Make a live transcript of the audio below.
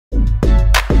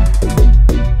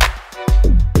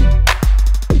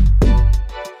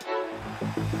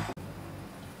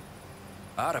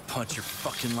punch your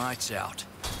fucking lights out.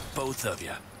 Both of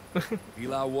you.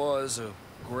 Eli was a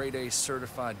grade A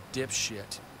certified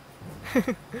dipshit.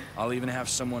 I'll even have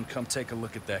someone come take a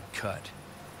look at that cut.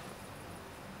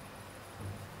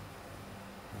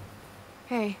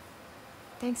 Hey,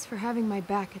 thanks for having my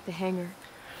back at the hangar.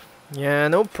 Yeah,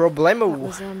 no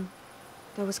problemo.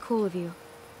 That was cool of you.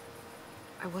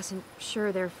 I wasn't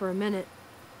sure there for a minute.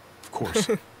 Of course.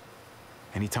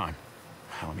 Anytime.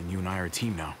 Hell, I mean, you and I are a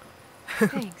team now.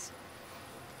 Thanks.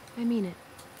 I mean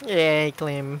it. Yay,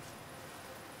 Clem.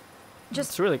 Just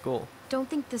It's really cool. don't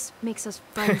think this makes us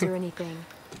friends or anything.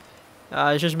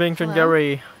 It's just being Hello?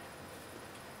 Gary.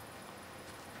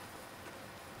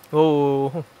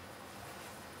 Oh.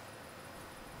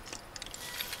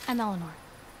 I'm Eleanor.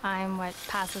 I'm what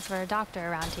passes for a doctor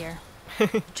around here.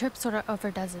 Trip sort of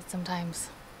overdoes it sometimes.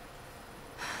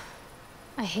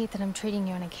 I hate that I'm treating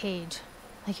you in a cage,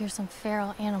 like you're some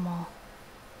feral animal.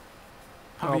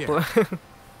 Oh, yeah.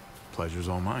 Pleasure's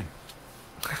all mine.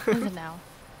 Is it now?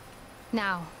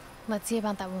 Now, let's see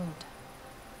about that wound.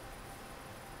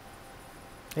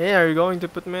 Hey, are you going to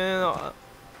put me in?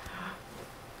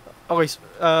 Okay, wait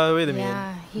a minute.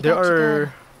 Yeah, he There got you are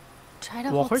good. Try to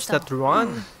hold walkers still. that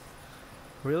run?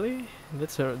 Really?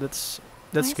 That's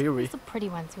Why scary. It's the pretty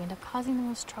ones who end up causing the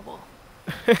most trouble.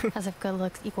 As if good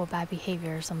looks equal bad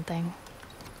behavior or something.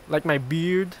 Like my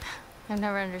beard. I've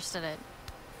never understood it.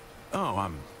 Oh,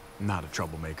 I'm not a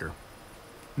troublemaker.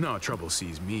 No, trouble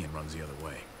sees me and runs the other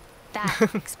way.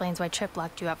 That explains why Trip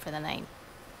locked you up for the night.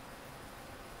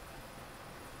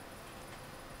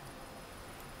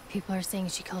 People are saying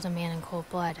she killed a man in cold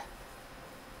blood.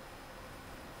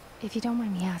 If you don't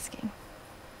mind me asking,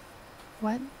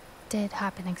 what did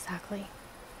happen exactly?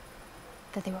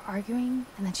 That they were arguing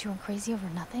and that she went crazy over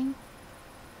nothing?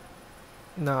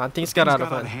 Nah, things got out of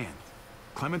hand. hand.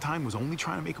 Clementine was only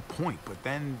trying to make a point, but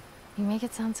then... You make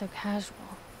it sound so casual.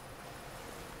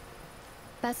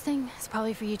 Best thing is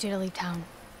probably for you two to leave town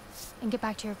and get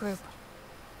back to your group.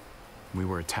 We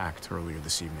were attacked earlier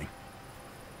this evening.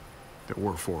 There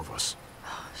were 4 of us.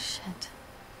 Oh, shit.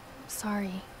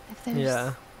 Sorry. If there's...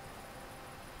 Yeah.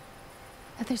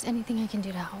 If there's anything I can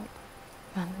do to help.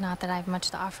 Well, not that I have much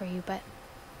to offer you, but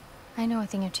I know a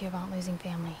thing or two about losing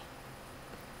family.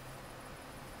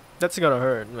 That's gotta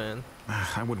hurt, man.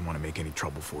 I wouldn't want to make any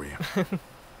trouble for you.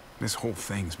 This whole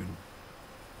thing's been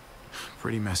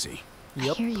pretty messy. I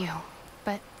hear you,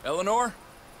 but Eleanor?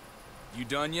 You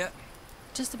done yet?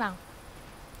 just about.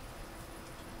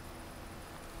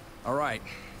 Alright,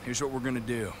 here's what we're gonna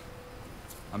do.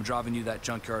 I'm driving you that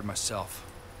junkyard myself.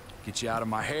 Get you out of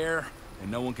my hair,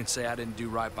 and no one can say I didn't do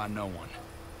right by no one.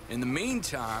 In the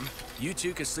meantime, you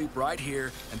two can sleep right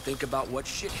here and think about what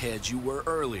shitheads you were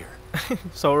earlier.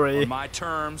 Sorry. On my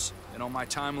terms and on my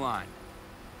timeline.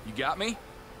 You got me?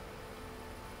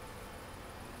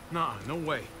 Nah, no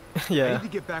way. I Yeah. need to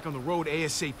get back on the road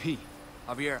ASAP.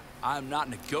 Javier, I'm not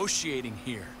negotiating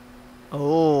here.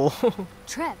 Oh.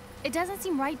 Trip, it doesn't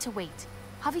seem right to wait.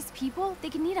 Javi's people, they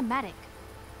can need a medic.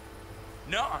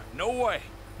 Nuh-uh, no way.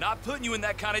 Not putting you in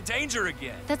that kind of danger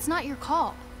again. That's not your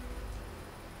call.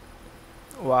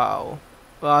 Wow.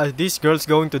 This girl's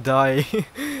going to die.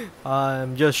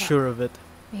 I'm just sure of it.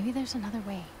 Maybe there's another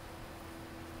way.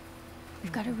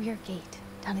 We've got a rear gate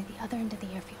down at the other end of the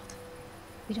airfield.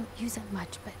 We don't use it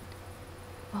much, but,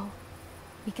 well,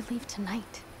 we could leave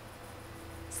tonight.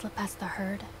 Slip past the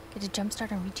herd, get a jump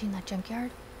start on reaching that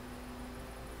junkyard.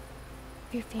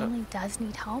 If your family does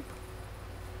need help,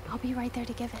 I'll be right there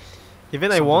to give it.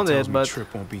 Even I want tells it, me but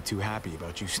Trip won't be too happy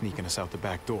about you sneaking us out the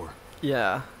back door.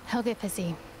 yeah. He'll get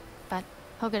pissy, but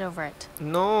he'll get over it.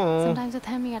 No. Sometimes with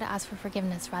him, you gotta ask for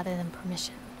forgiveness rather than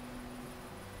permission.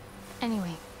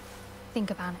 Anyway, think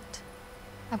about it.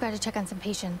 I've got to check on some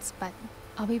patients, but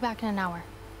I'll be back in an hour.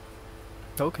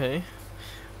 Okay.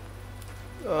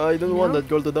 I don't You want know, that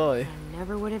girl to die. I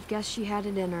never would have guessed she had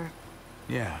it in her.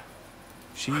 Yeah.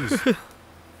 She's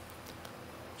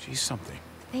something.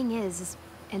 The thing is,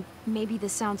 and maybe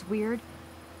this sounds weird,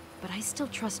 but I still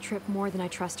trust Trip more than I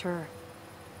trust her.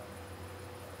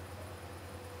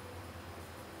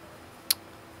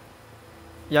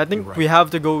 Yeah, I think You're right. we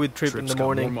have to go with Trip in Trip's the got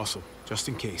morning. more muscle, just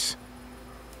in case.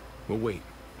 We'll wait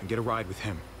and get a ride with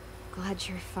him. Glad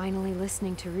you're finally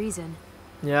listening to reason.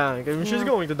 Yeah, I mean, she's know,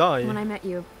 going to die. When I met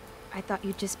you, I thought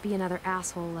you'd just be another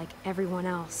asshole like everyone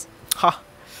else. Ha!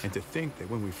 And to think that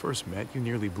when we first met, you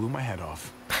nearly blew my head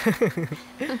off.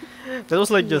 That was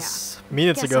like Yeah. just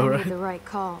minutes Guess ago, I right? made the right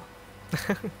call.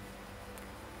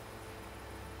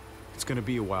 It's gonna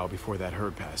be a while before that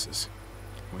herd passes.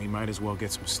 We might as well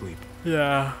get some sleep.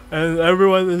 Yeah, and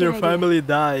everyone in your Good idea. family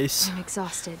dies. I'm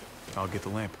exhausted. I'll get the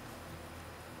lamp.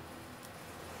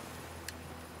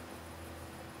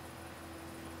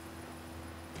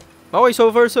 Okay,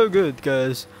 so far so good,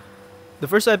 because the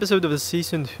first episode of the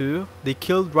season 2, they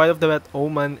killed right off the bat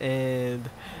Oman and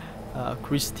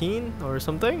Christine or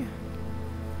something?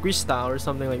 Krista or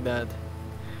something like that.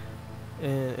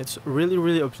 And it's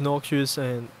really obnoxious,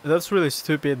 and that's really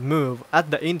stupid move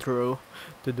at the intro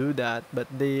to do that. But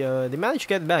they managed to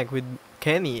get back with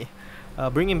Kenny,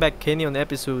 bringing back Kenny on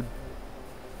episode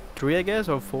 3, I guess,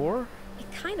 or 4. It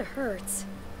kind of hurts.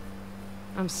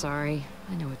 I'm sorry.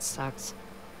 I know it sucks.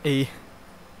 Hey,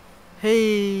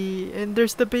 and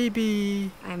there's the baby.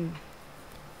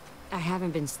 I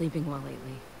haven't been sleeping well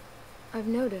lately. I've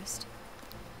noticed.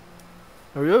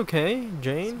 Are you okay, So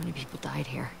Jane? many people died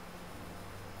here.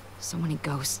 So many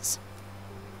ghosts.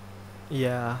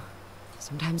 Yeah.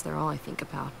 Sometimes they're all I think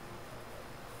about.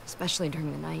 Especially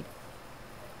during the night.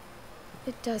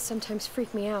 It does sometimes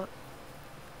freak me out.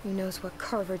 Who knows what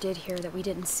Carver did here that we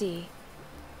didn't see?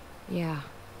 Yeah.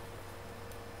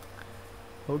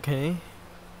 Okay.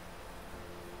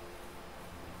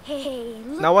 Hey,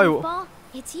 look, Now I Goofball.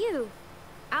 It's you.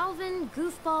 Alvin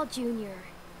Goofball Jr.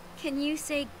 Can you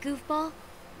say Goofball?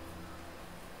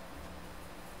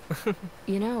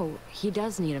 You know, he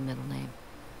does need a middle name.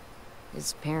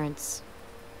 His parents,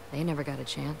 they never got a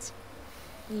chance.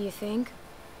 You think?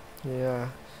 Yeah.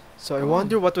 So I Go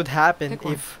wonder on. what would happen Pick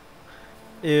one.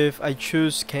 if I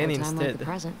choose For Ken a time like instead. the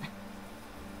present.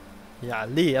 Yeah,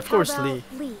 Lee. Of How course, about Lee.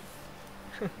 Lee.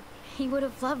 He would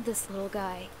have loved this little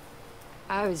guy.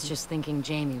 I was just thinking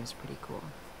Jamie was pretty cool.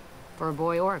 For a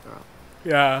boy or a girl.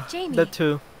 Yeah. Jamie. That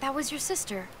too. That was your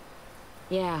sister.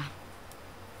 Yeah.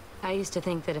 I used to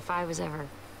think that if I was ever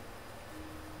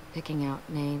picking out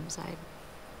names, I'd...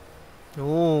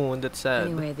 Oh, that's sad.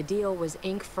 Anyway, the deal was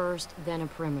ink first, then a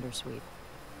perimeter sweep.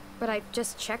 But I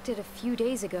just checked it a few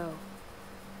days ago.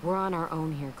 We're on our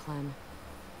own here, Clem.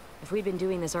 If we'd been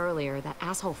doing this earlier, that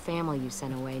asshole family you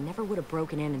sent away never would have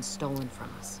broken in and stolen from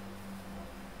us.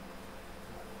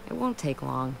 It won't take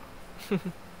long. I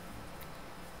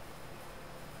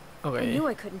Okay. knew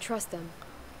I couldn't trust them.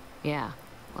 Yeah,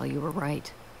 well, you were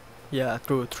right. Yeah,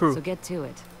 true. So get to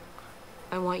it.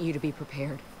 I want you to be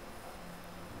prepared.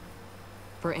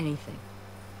 For anything.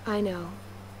 I know.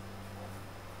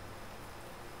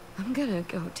 I'm gonna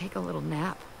go take a little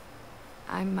nap.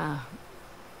 I'm,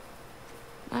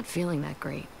 not feeling that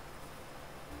great.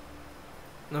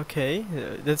 Okay,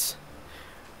 that's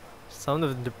sound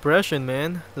of depression,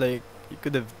 man. Like you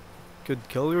could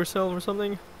kill yourself or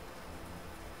something.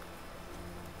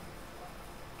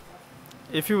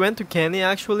 If you went to Kenny,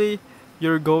 actually,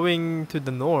 you're going to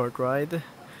the north, right?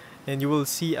 And you will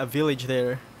see a village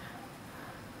there.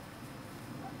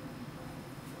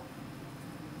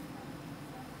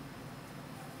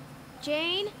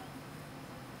 Jane?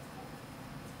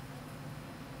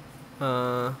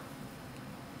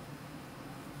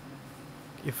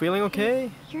 You feeling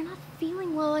okay? If you're not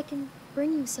feeling well, I can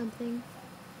bring you something.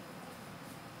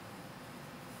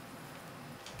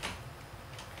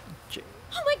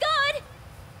 Oh my god!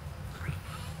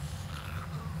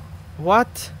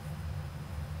 What?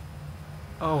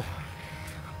 Oh.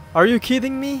 Are you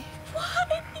kidding me? What?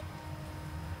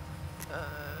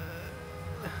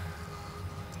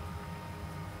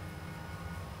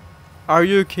 Are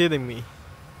you kidding me?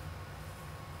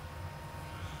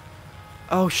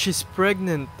 Oh, she's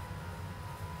pregnant.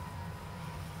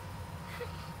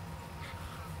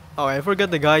 Oh, I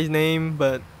forgot the guy's name,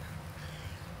 but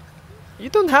you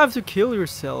don't have to kill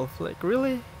yourself. Like,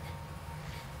 really?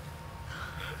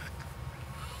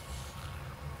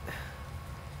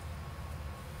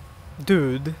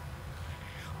 Dude.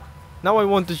 Now I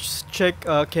want to check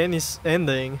Kenny's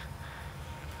ending.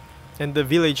 And the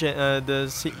village,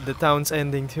 the town's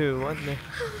ending too. What the?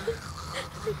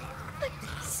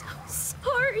 I'm so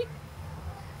sorry.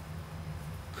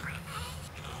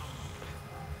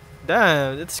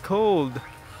 Damn, it's cold.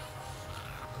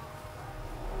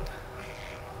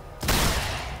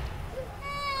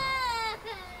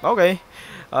 Okay,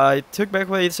 I took back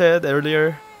what I said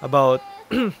earlier about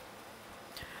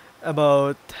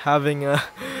about having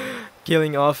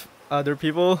killing off other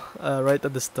people right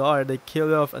at the start. They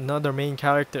killed off another main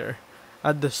character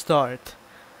at the start.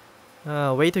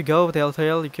 Way to go,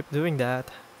 Telltale. You keep doing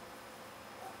that.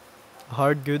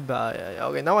 Hard goodbye.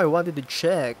 Okay, now I wanted to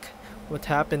check what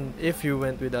happened if you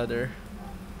went with other.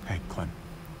 Hey, Clem.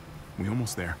 We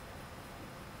almost there.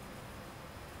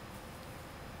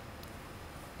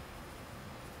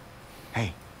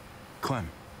 Hey, Clem.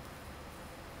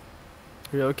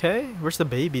 Are you okay? Where's the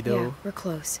baby Yeah, though? we're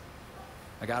close.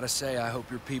 I gotta say, I hope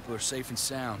your people are safe and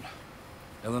sound.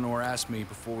 Eleanor asked me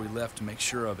before we left to make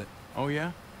sure of it. Oh,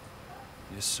 yeah?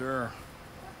 Yes, sir.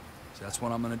 So that's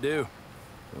what I'm gonna do.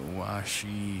 So why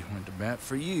she went to bat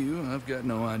for you, I've got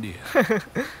no idea.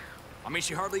 I mean,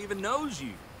 she hardly even knows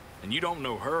you. And you don't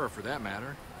know her, for that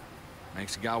matter.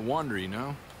 Makes a guy wonder, you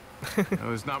know?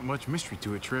 There's not much mystery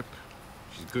to it, Trip.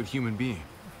 She's a good human being.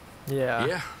 Yeah.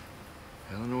 Yeah.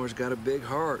 Eleanor's got a big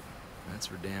heart. That's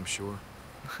for damn sure.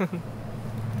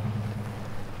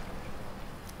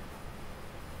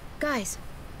 Guys,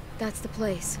 that's the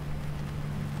place.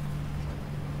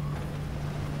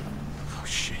 Oh,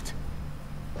 shit.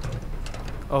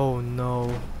 Oh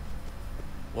no.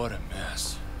 What a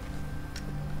mess.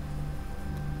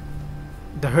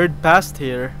 The herd passed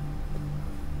here.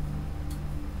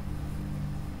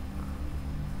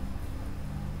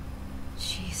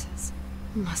 Jesus.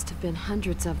 Must have been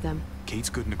hundreds of them. Kate's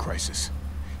good in a crisis.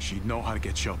 She'd know how to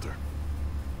get shelter.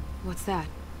 What's that?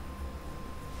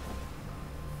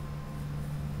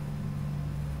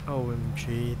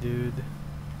 OMG, dude.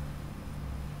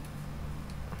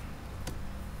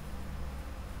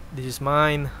 This is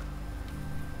mine.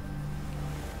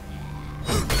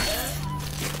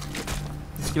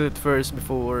 Let's kill it first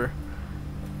before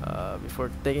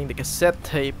taking the cassette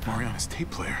tape. Mariana's tape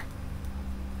player.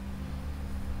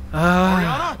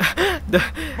 Ah,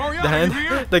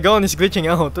 Mariana, the gun is glitching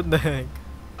out. What the heck?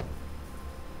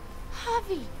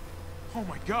 Javi! Oh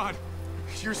my god.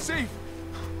 You're safe.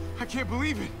 I can't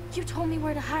believe it. You told me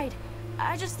where to hide.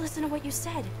 I just listened to what you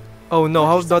said. Oh no, Lock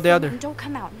how yourself about the in other? and don't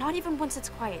come out, not even once it's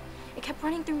quiet. It kept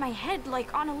running through my head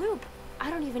like on a loop. I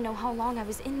don't even know how long I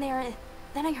was in there.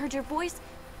 Then I heard your voice.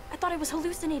 I thought I was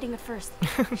hallucinating at first.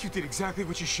 You did exactly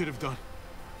what you should have done.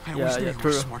 I Yeah, always knew yeah, you were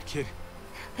true. a smart kid.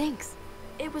 Thanks.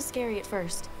 It was scary at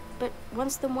first, but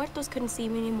once the muertos couldn't see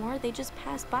me anymore, they just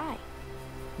passed by.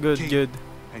 Good, Kate. good.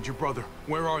 And your brother,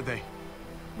 where are they?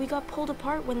 We got pulled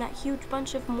apart when that huge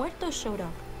bunch of muertos showed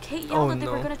up. Kate Oh, yelled that they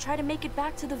were no. gonna try to make it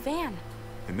back to the van.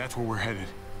 And that's where we're headed.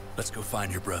 Let's go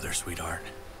find your brother, sweetheart.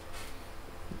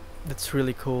 That's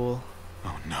really cool.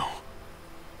 Oh no.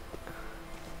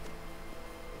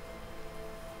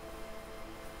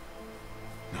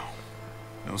 No.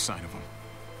 No sign of them.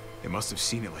 They must have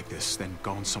seen it like this, then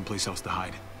gone someplace else to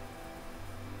hide.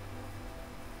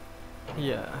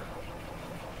 Yeah.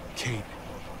 Kate.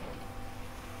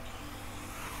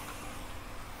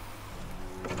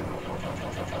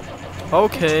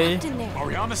 Okay. Trapped in there.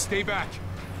 Mariana, stay back.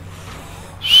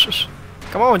 Shh.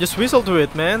 Come on, just whistle to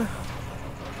it, man.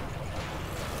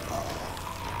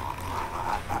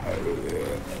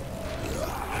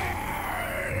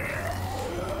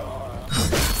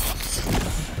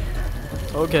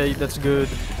 Okay, that's good.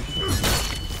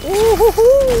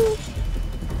 Ooh-hoo-hoo.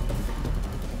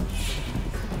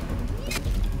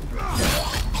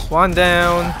 One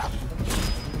down.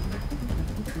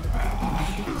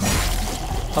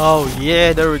 Oh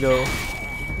yeah, there we go.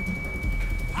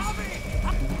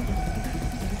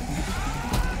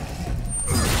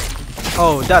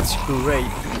 Oh, that's great.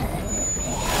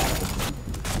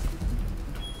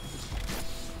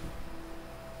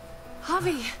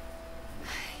 Javi,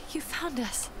 you found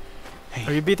us. Hey.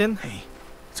 Are you beaten? Hey,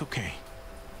 it's okay.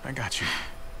 I got you.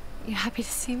 You happy to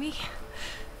see me?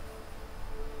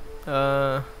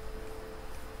 I'm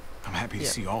happy to Yeah.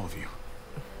 see all of you.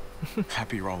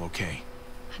 Happy you're all okay.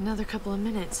 Another couple of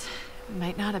minutes.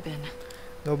 Might not have been.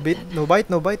 No bit, no bite,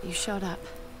 no bite. You showed up.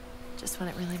 Just when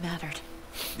it really mattered.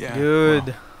 Yeah. Good.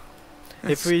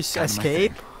 well, If that's we kinda my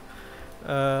escape, thing.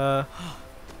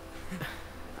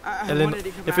 I Ellen, wanted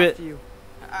to come if it- after you.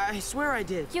 I swear I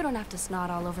did. You don't have to snot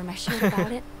all over my shirt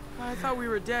about it. I thought we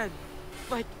were dead.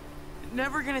 Like,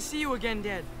 never gonna see you again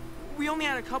dead. We only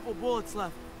had a couple bullets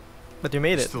left. but you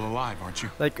made You're it. still alive, aren't you?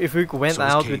 Like if we went So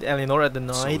is out Kate. with Eleanor at the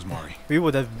So night, is Mari. we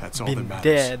would have That's all been that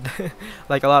dead, matters.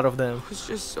 like a lot of them. I was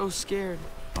just so scared.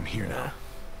 I'm here now.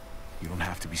 You don't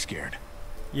have to be scared.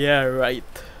 Yeah, right.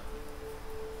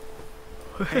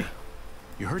 Hey,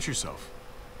 you hurt yourself.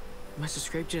 Must have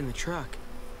scraped it in the truck.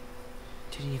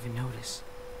 Didn't even notice.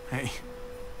 Hey,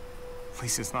 at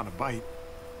least it's not a bite.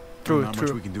 True, Not much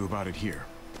true. we can do about it here.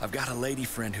 I've got a lady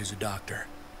friend who's a doctor.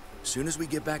 As soon as we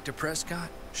get back to Prescott,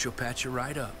 she'll patch you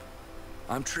right up.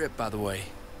 I'm Trip, by the way.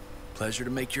 Pleasure to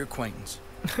make your acquaintance.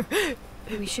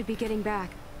 We should be getting back.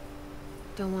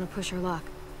 Don't want to push our luck.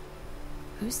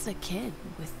 Who's the kid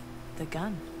with the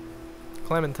gun?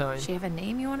 Clementine. Does she have a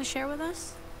name you want to share with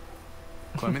us?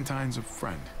 Clementine's a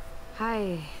friend.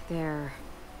 Hi there.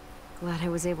 Glad I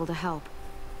was able to help.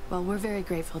 Well, we're very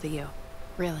grateful to you.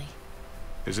 Really.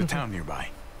 There's a town nearby.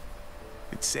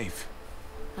 It's safe.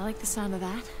 I like the sound of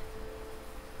that.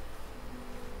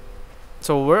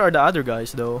 So where are the other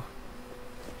guys though?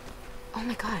 Oh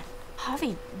my god.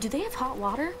 Javi, do they have hot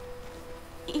water?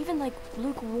 Even like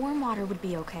lukewarm water would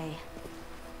be okay.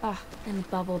 Ah, and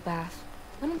bubble bath.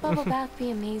 Wouldn't bubble bath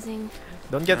be amazing?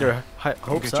 Don't get your Don't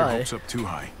hopes get your high. hopes up too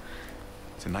high.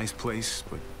 It's a nice place,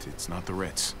 but it's not the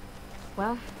Ritz.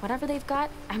 Well, whatever they've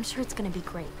got, I'm sure it's gonna be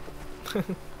great.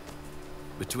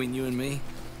 Between you and me,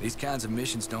 these kinds of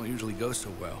missions don't usually go so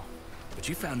well. But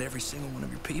you found every single one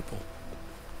of your people.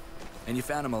 And you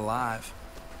found them alive,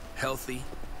 healthy,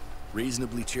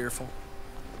 reasonably cheerful.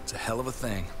 It's a hell of a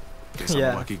thing. Guess I'm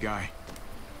a lucky guy.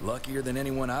 Luckier than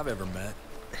anyone I've ever met.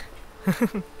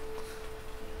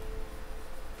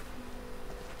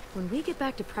 When we get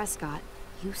back to Prescott,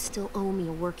 you still owe me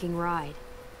a working ride.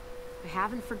 I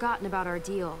haven't forgotten about our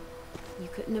deal. You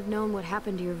couldn't have known what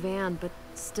happened to your van, but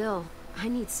still, I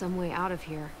need some way out of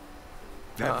here.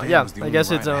 That van yeah, was the I only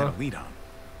guess ride it's I had a lead on.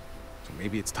 So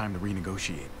maybe it's time to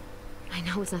renegotiate. I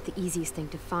know it's not the easiest thing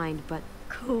to find, but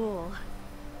cool.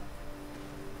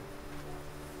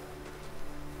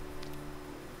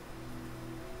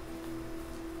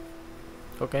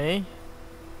 Okay.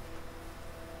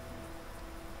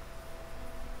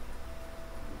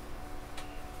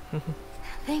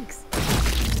 Thanks.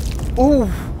 Oh,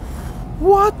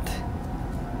 what?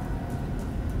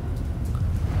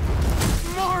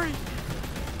 Mari!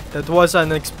 That was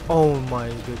an oh my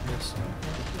goodness.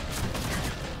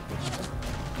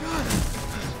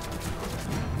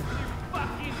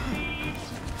 Fucking thieves!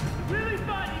 Really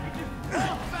thought you could just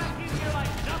walk back in here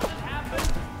like nothing happened?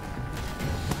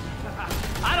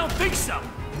 I don't think so!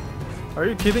 Are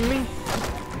you kidding me?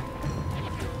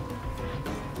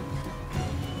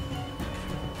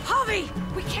 Javi!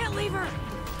 We can't leave her!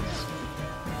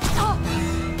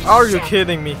 Are you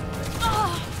kidding me?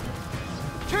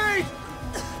 Kate!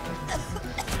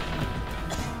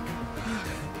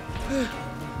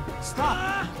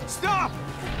 Stop! Stop!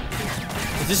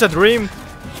 Is this a dream?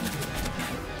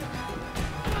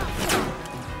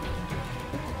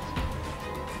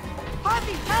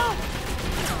 Javi, help!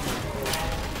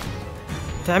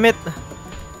 Damn it!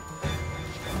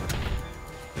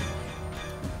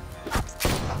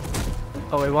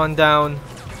 Oh, wait, one down.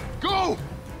 Go!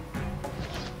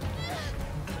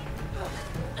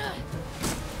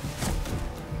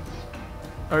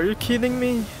 Are you kidding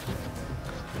me?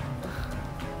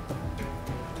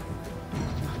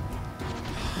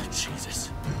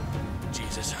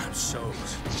 Jesus, I'm so...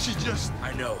 She just...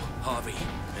 I know, Javi,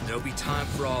 and there'll be time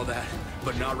for all that,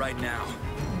 but not right now.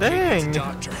 Dang.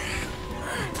 Doctor.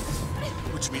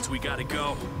 Which means we gotta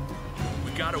go.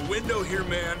 We got a window here,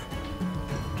 man.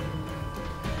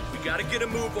 We gotta get a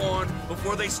move on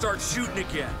before they start shooting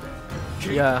again.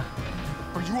 Kate, Yeah.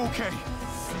 are you okay?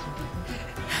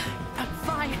 I'm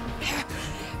fine.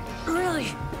 Really?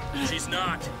 She's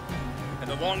not. And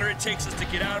the longer it takes us to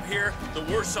get out of here, the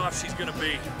worse off she's gonna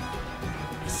be.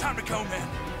 It's time to go, man.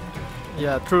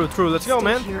 Yeah, true. Let's go, Stay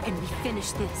man. here and we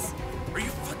finish this. Are you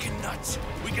fucking nuts?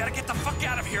 We gotta get the fuck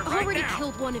out of here I right already now.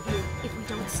 killed one of you. If we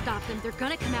don't stop them, they're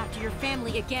gonna come after your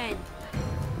family again.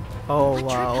 Oh, Let Trip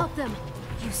wow. help them.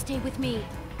 You stay with me.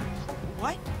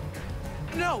 What?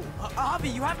 No,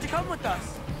 Javi, you have to come with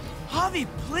us. Javi,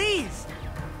 please.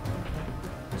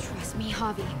 Trust me,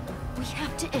 Javi. We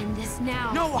have to end this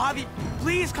now. No, Javi,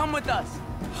 please come with us.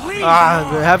 Please. Ah,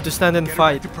 they have to stand and Get her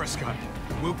fight. back to Prescott.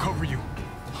 We'll cover you.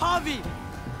 Javi.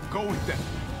 Go with them.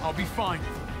 I'll be fine.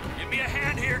 Give me a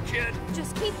hand here, kid.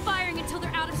 Just keep firing until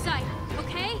they're out of sight,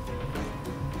 okay?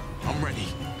 I'm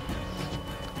ready.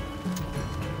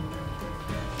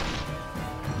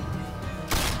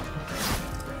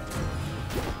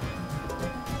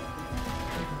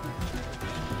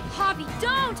 Javi,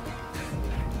 don't!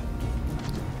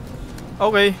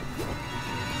 Okay.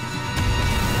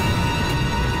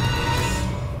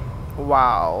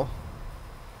 Wow.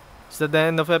 Is that the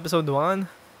end of episode 1?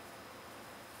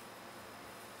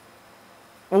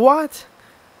 What?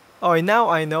 Oh, now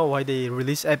I know why they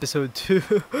released episode 2.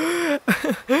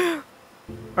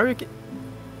 Are you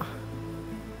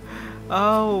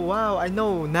Oh, wow. I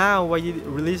know now why you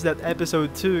released that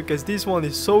episode 2, because this one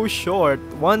is so short.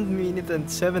 1 minute and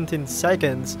 17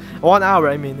 seconds. 1 hour,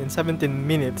 I mean, and 17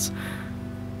 minutes.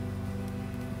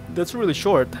 That's really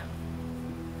short.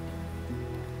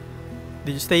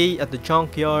 Did you stay at the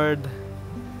junkyard?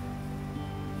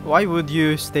 Why would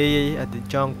you stay at the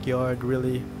junkyard,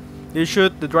 really? You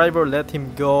shoot the driver, let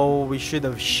him go. We should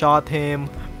have shot him.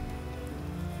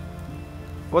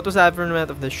 What was the aftermath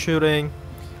of the shooting?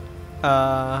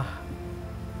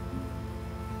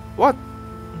 What?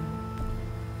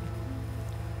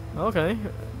 Okay.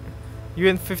 You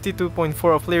and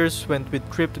 52.4 of players went with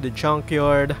Trip to the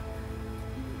junkyard.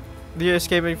 The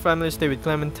escaping family stay with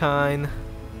Clementine.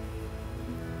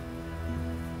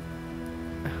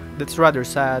 That's rather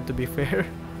sad, to be fair.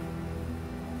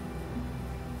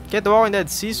 Get The Walking Dead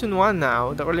Season 1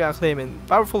 now, the early acclaim and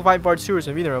powerful 5-part series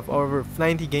and winner of over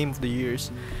 90 Game of the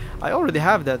Years. I already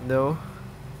have that though.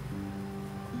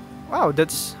 Wow,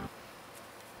 that's...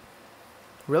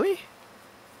 Really?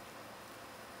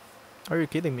 Are you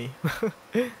kidding me?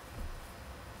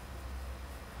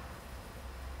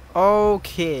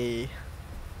 Okay.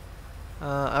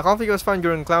 A config was found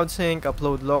during Cloud Sync,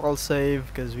 upload local save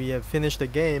because we have finished the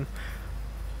game.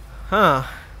 Huh.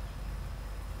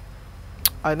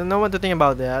 I don't know what to think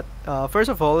about that. First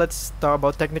of all, let's talk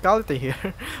about technicality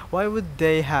here. Why would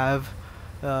they have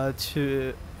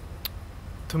to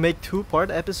make two-part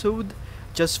episode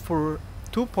just for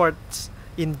 2 parts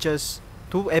in just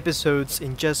 2 episodes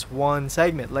in just one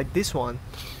segment like this one?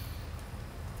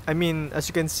 I mean, as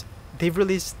you can see, they've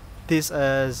released this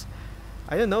as,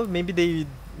 I don't know, maybe they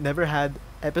never had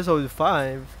episode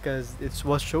 5 because it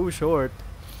was so short.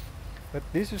 But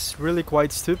this is really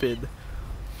quite stupid.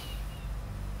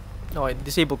 Oh, I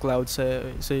disable cloud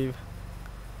save.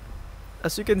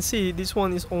 As you can see, this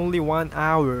one is only 1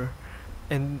 hour,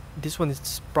 and this one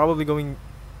is probably going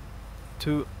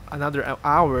to another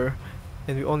hour,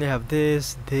 and we only have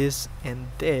this, and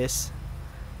this.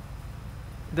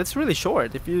 That's really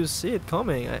short if you see it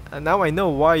coming. Now I know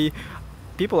why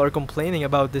people are complaining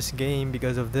about this game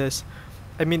because of this.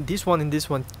 I mean, this one and this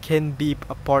one can be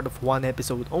a part of one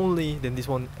episode only, then this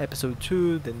one episode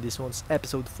 2, then this one's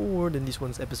episode 4, then this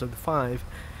one's episode 5,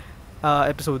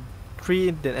 episode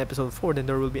 3, then episode 4, then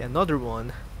there will be another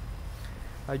one.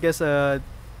 I guess, I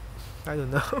don't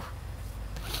know.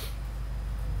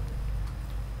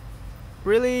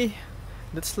 Really?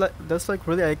 That's like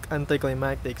really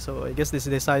anticlimactic. So I guess they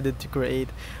decided to create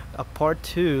a part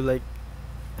 2, like,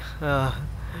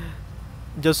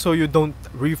 just so you don't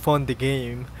refund the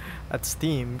game at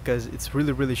Steam because it's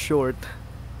really short.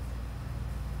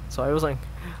 So I was like,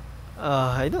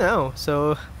 I don't know.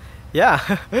 So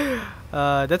yeah,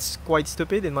 that's quite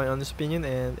stupid in my honest opinion.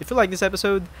 And if you like this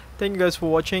episode, thank you guys for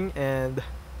watching, and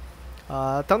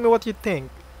tell me what you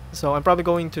think. So I'm probably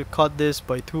going to cut this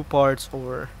by 2 parts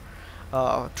or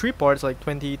 3 parts, like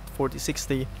 20, 40,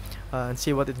 60, and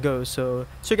see what it goes. So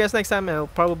see you guys next time. I'll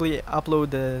probably upload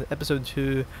the episode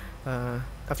 2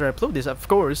 after I upload this, of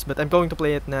course, but I'm going to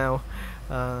play it now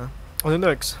on the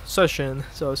next session.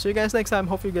 So see you guys next time.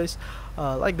 Hope you guys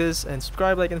like this, and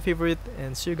subscribe, like, and favorite,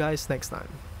 and see you guys next time.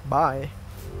 Bye.